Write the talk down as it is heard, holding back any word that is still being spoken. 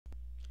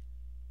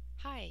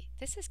Hi,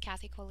 this is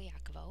Kathy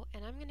Koliakovo,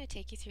 and I'm going to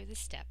take you through the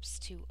steps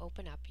to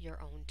open up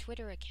your own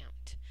Twitter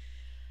account.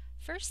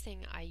 First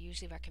thing, I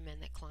usually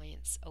recommend that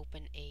clients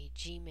open a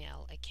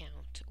Gmail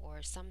account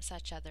or some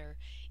such other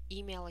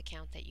email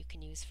account that you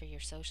can use for your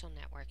social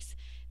networks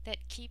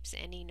that keeps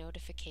any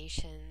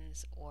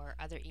notifications or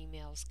other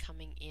emails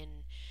coming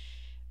in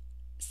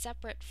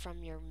separate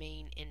from your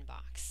main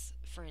inbox.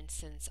 For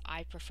instance,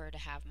 I prefer to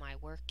have my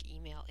work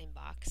email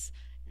inbox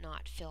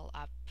not fill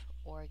up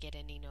or get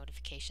any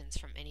notifications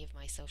from any of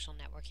my social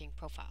networking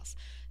profiles.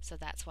 So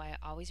that's why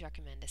I always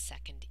recommend a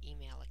second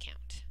email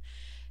account.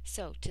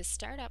 So to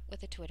start up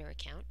with a Twitter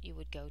account, you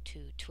would go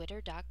to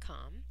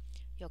twitter.com.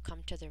 You'll come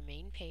to their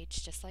main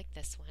page just like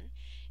this one,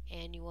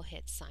 and you will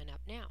hit sign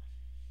up now.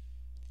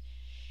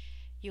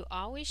 You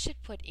always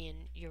should put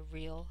in your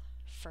real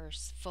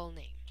first full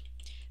name.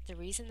 The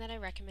reason that I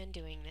recommend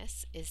doing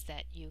this is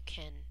that you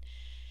can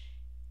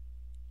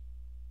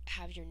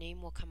have your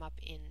name will come up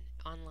in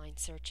online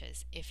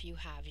searches if you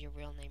have your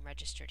real name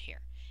registered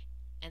here.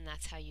 And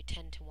that's how you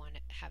tend to want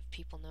to have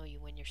people know you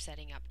when you're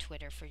setting up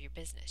Twitter for your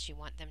business. You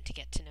want them to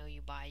get to know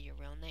you by your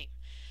real name.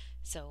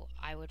 So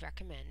I would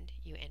recommend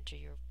you enter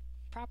your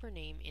proper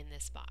name in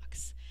this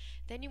box.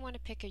 Then you want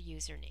to pick a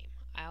username.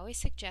 I always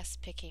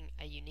suggest picking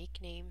a unique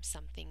name,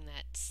 something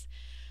that's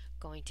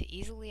going to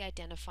easily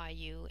identify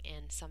you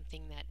and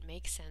something that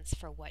makes sense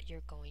for what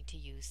you're going to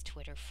use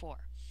Twitter for.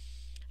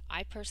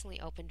 I personally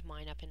opened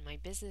mine up in my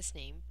business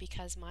name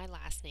because my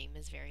last name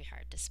is very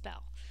hard to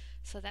spell.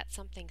 So that's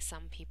something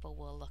some people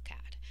will look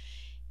at.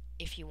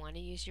 If you want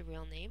to use your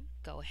real name,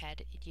 go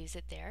ahead and use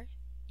it there.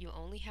 You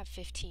only have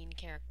 15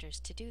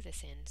 characters to do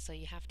this in, so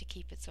you have to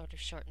keep it sort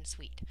of short and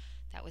sweet.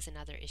 That was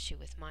another issue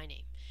with my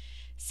name.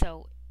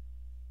 So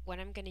what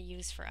I'm going to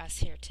use for us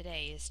here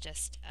today is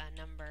just a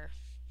number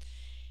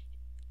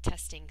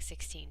testing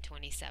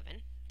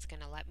 1627. It's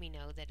going to let me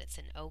know that it's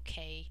an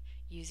okay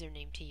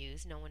username to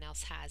use. No one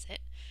else has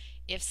it.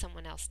 If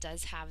someone else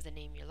does have the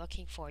name you're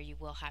looking for, you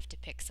will have to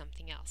pick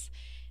something else.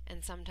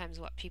 And sometimes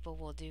what people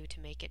will do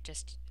to make it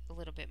just a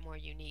little bit more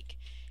unique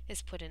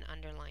is put an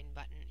underline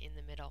button in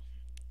the middle.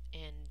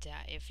 And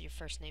if your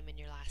first name and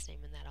your last name,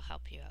 and that'll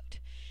help you out.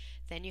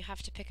 Then you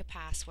have to pick a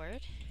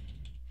password,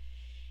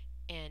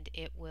 and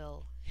it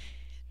will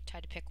try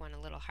to pick one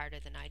a little harder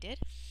than I did.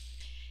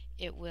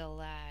 It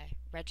will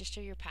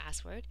register your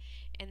password,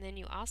 and then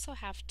you also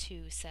have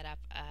to set up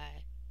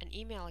an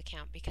email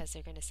account because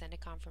they're going to send a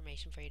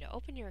confirmation for you to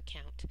open your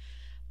account,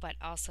 but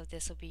also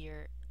this will be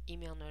your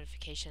email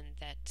notification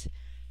that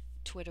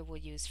Twitter will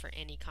use for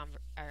any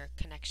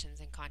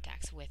connections and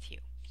contacts with you.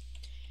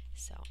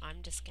 So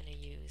I'm just going to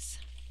use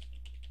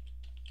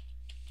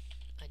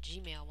a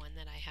Gmail one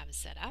that I have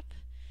set up.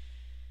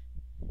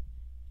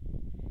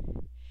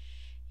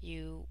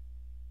 You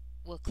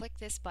will click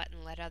this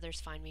button, let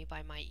others find me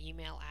by my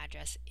email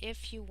address,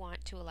 if you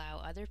want to allow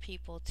other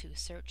people to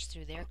search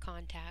through their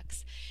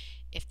contacts.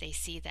 If they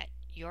see that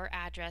your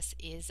address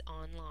is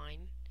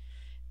online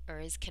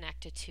or is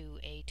connected to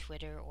a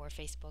Twitter or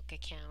Facebook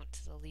account,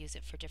 they'll use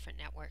it for different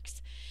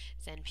networks,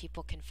 then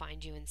people can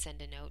find you and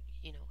send a note,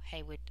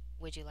 hey,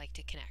 would you like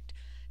to connect?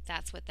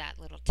 That's what that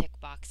little tick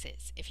box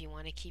is. If you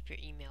want to keep your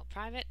email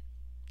private,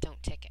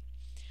 don't tick it.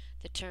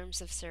 The terms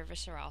of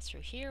service are all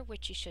through here,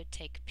 which you should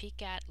take a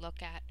peek at,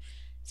 look at.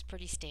 It's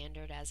pretty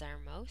standard, as are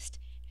most.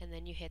 And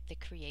then you hit the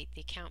create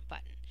the account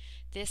button.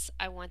 This,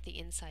 I want the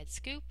inside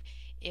scoop.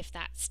 If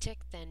that's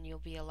ticked, then you'll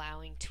be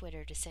allowing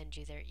Twitter to send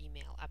you their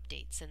email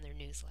updates and their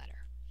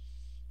newsletter.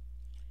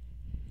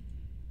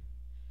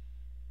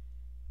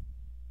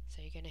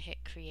 So you're going to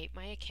hit create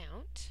my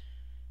account.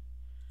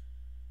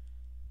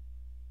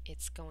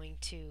 It's going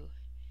to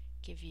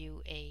give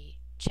you a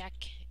check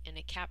and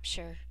a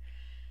capture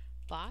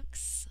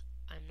box.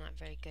 I'm not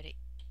very good at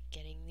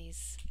getting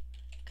these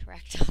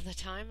correct all the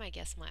time. I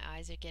guess my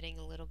eyes are getting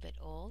a little bit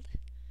old.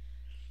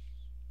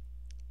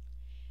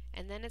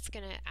 And then it's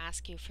going to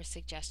ask you for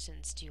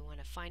suggestions. Do you want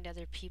to find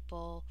other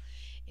people?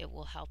 It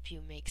will help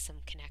you make some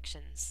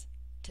connections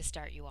to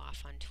start you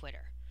off on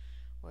Twitter.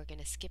 We're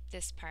going to skip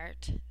this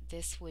part.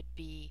 This would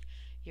be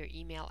your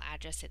email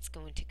address. It's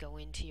going to go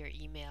into your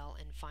email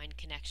and find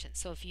connections.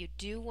 So if you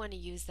do want to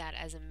use that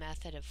as a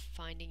method of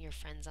finding your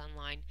friends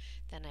online,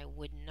 then I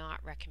would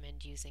not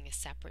recommend using a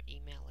separate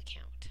email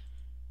account.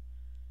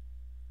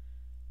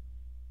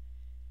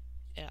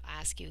 It'll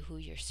ask you who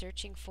you're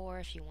searching for.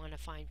 If you want to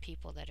find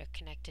people that are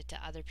connected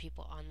to other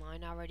people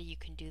online already, you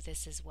can do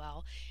this as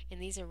well.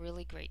 And these are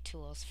really great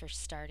tools for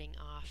starting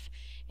off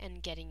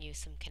and getting you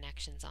some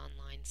connections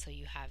online so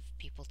you have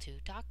people to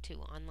talk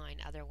to online.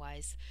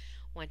 Otherwise,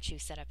 once you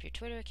set up your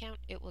Twitter account,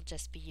 it will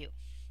just be you.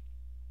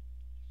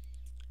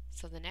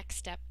 So the next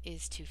step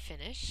is to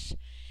finish.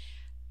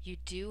 You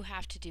do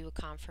have to do a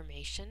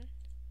confirmation.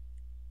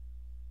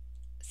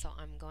 So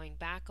I'm going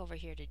back over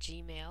here to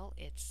Gmail.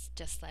 It's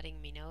just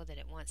letting me know that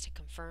it wants to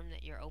confirm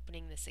that you're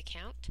opening this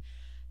account.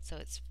 So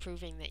it's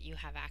proving that you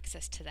have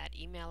access to that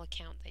email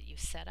account that you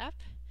set up.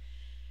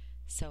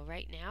 So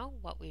right now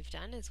what we've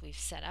done is we've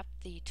set up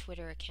the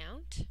Twitter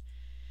account.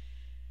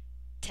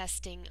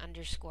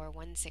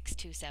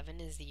 testing_1627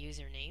 is the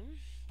username.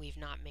 We've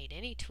not made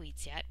any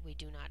tweets yet. We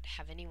do not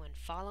have anyone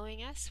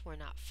following us. We're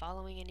not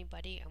following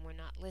anybody, and we're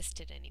not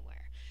listed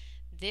anywhere.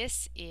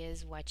 This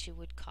is what you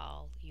would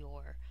call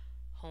your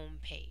home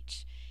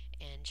page.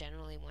 And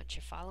generally, once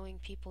you're following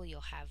people,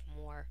 you'll have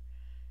more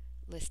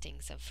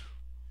listings of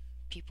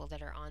people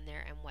that are on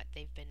there and what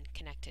they've been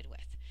connected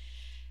with.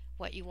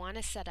 What you want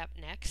to set up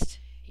next,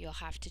 you'll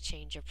have to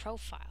change your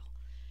profile.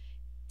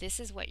 This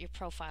is what your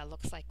profile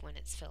looks like when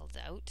it's filled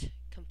out,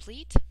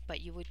 complete, but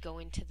you would go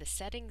into the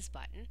settings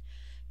button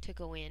to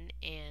go in,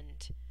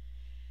 and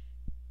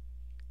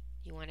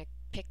you want to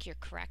pick your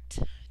correct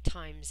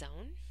time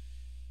zone.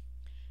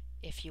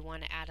 If you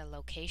want to add a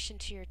location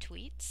to your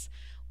tweets,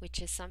 which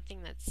is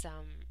something that's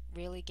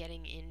really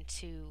getting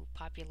into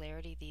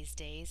popularity these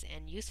days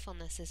and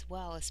usefulness as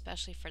well,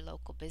 especially for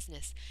local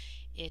business,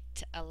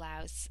 it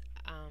allows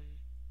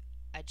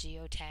a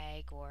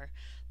geotag or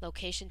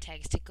location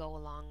tags to go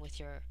along with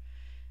your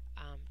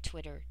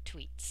Twitter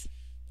tweets.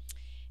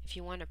 If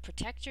you want to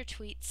protect your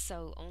tweets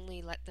so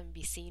only let them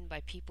be seen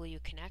by people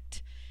you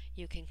connect,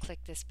 you can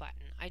click this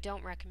button. I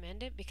don't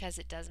recommend it because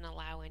it doesn't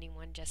allow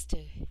anyone just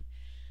to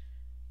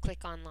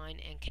click online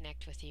and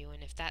connect with you,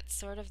 and if that's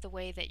sort of the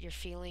way that you're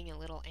feeling a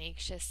little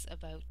anxious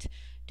about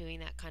doing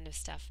that kind of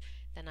stuff,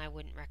 then I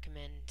wouldn't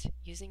recommend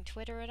using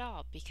Twitter at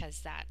all, because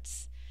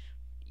that's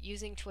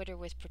using Twitter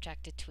with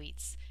protected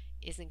tweets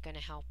isn't going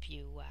to help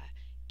you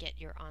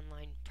get your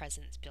online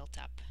presence built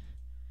up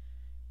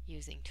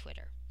using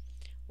Twitter.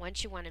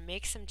 Once you want to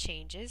make some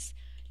changes,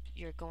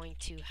 you're going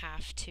to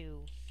have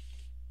to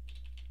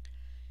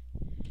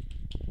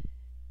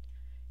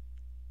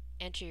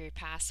enter your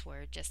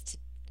password just to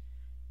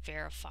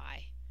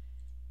verify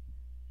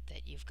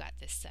that you've got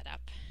this set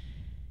up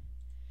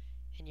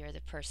and you're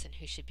the person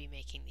who should be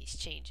making these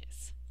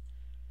changes.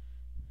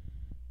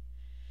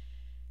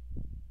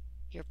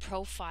 Your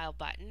profile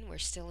button, we're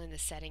still in the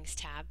settings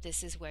tab.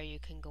 This is where you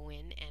can go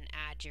in and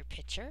add your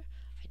picture.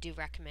 I do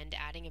recommend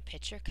adding a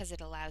picture because it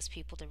allows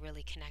people to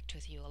really connect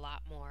with you a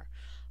lot more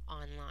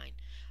online.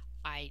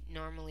 I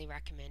normally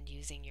recommend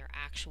using your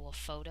actual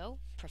photo,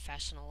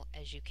 professional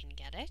as you can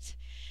get it.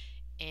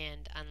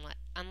 And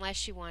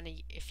unless you want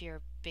to, if you're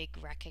a big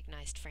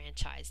recognized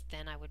franchise,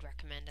 then I would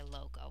recommend a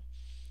logo.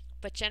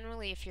 But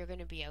generally, if you're going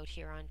to be out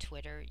here on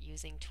Twitter,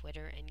 using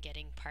Twitter and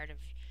getting part of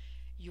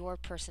your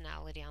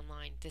personality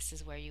online, this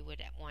is where you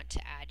would want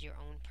to add your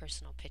own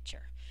personal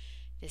picture.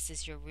 This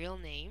is your real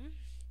name.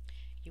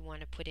 You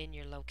want to put in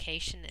your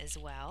location as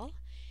well,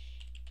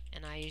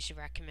 and I usually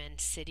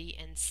recommend city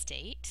and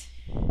state.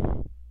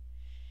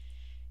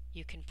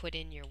 You can put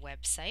in your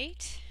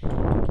website,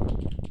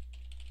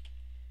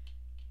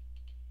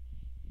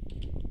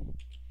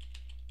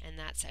 and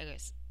that's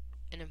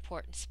an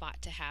important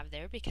spot to have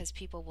there because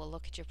people will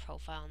look at your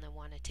profile and they'll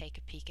want to take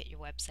a peek at your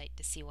website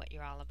to see what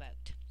you're all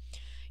about.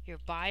 Your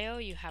bio,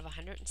 you have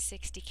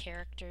 160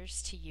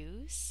 characters to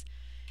use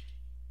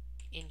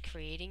in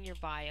creating your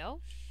bio.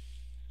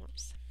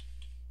 Whoops.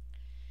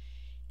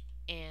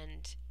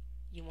 And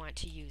you want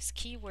to use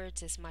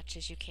keywords as much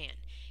as you can.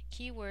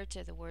 Keywords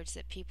are the words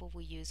that people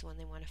will use when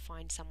they want to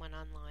find someone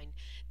online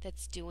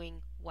that's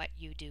doing what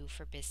you do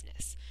for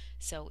business.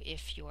 So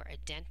if you're a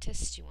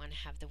dentist, you want to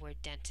have the word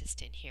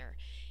dentist in here.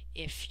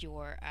 If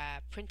you're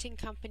a printing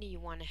company, you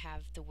want to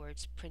have the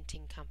words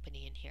printing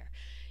company in here.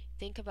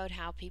 Think about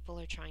how people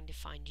are trying to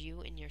find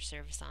you and your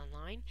service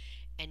online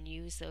and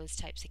use those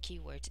types of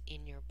keywords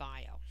in your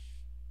bio.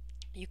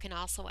 You can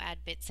also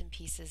add bits and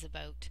pieces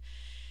about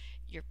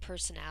your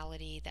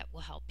personality that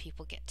will help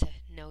people get to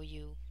know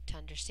you, to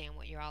understand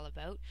what you're all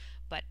about,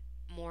 but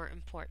more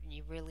important,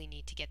 you really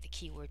need to get the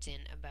keywords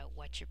in about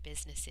what your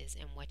business is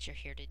and what you're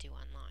here to do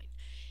online.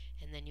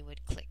 And then you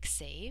would click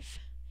save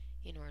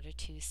in order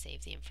to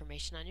save the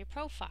information on your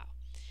profile.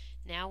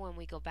 Now when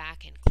we go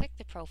back and click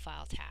the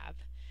profile tab,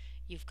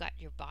 you've got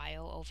your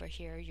bio over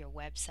here, your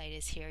website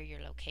is here,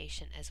 your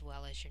location, as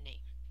well as your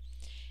name.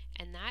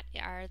 And that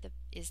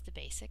is the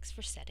basics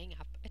for setting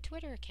up a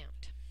Twitter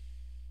account.